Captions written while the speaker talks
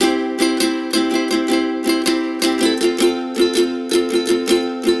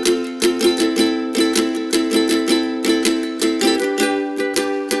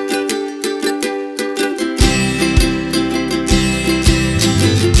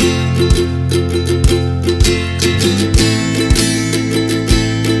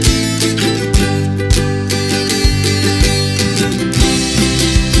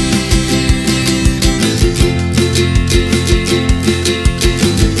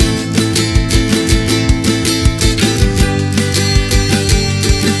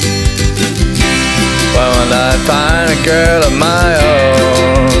girl of my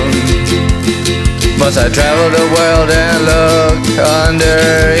own. Must I travel the world and look under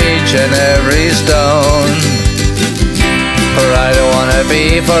each and every stone? For I don't wanna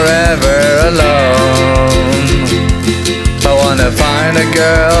be forever alone. I wanna find a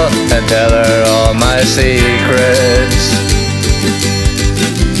girl and tell her all my secrets,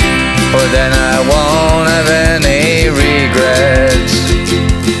 for then I won't have any regrets.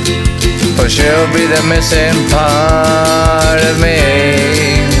 For she'll be the missing part of me.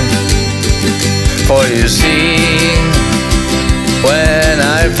 For you see, when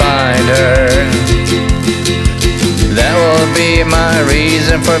I find her, that will be my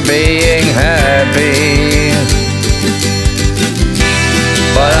reason for being happy.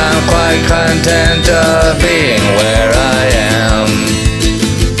 But I'm quite content of being where I am,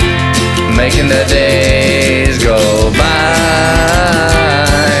 making the days go by.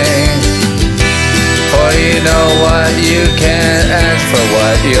 For you know what, you can't ask for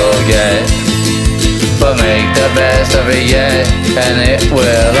what you'll get, but make the best of it yet, and it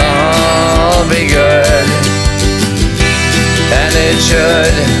will all be good. And it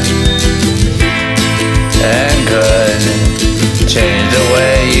should and could change the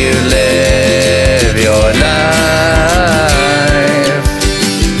way you live your life.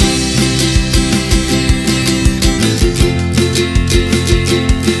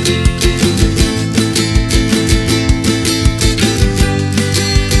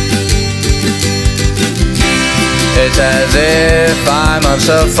 It's as if I'm on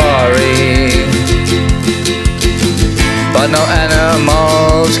safari, but no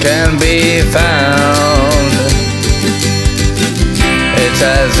animals can be found. It's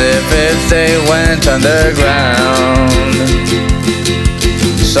as if they went underground,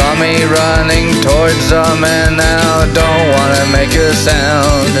 saw me running towards them and now don't wanna make a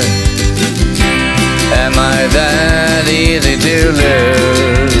sound. Am I that easy to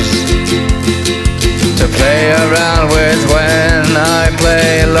lose, to play around with when I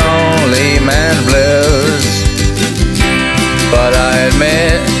play Lonely Man Blues? But I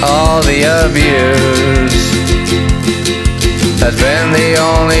admit all the abuse has been the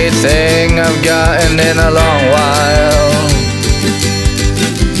only thing I've gotten in a long while.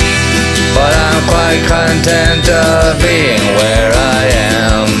 But I'm quite content of being where I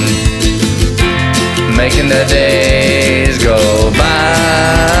am, making the days go by.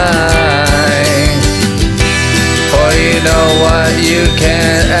 For you know what, you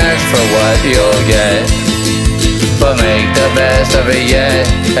can't ask for what you'll get, but make the best of it yet,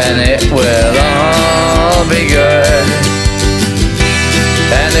 and it will all be good.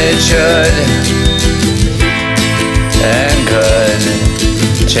 And it should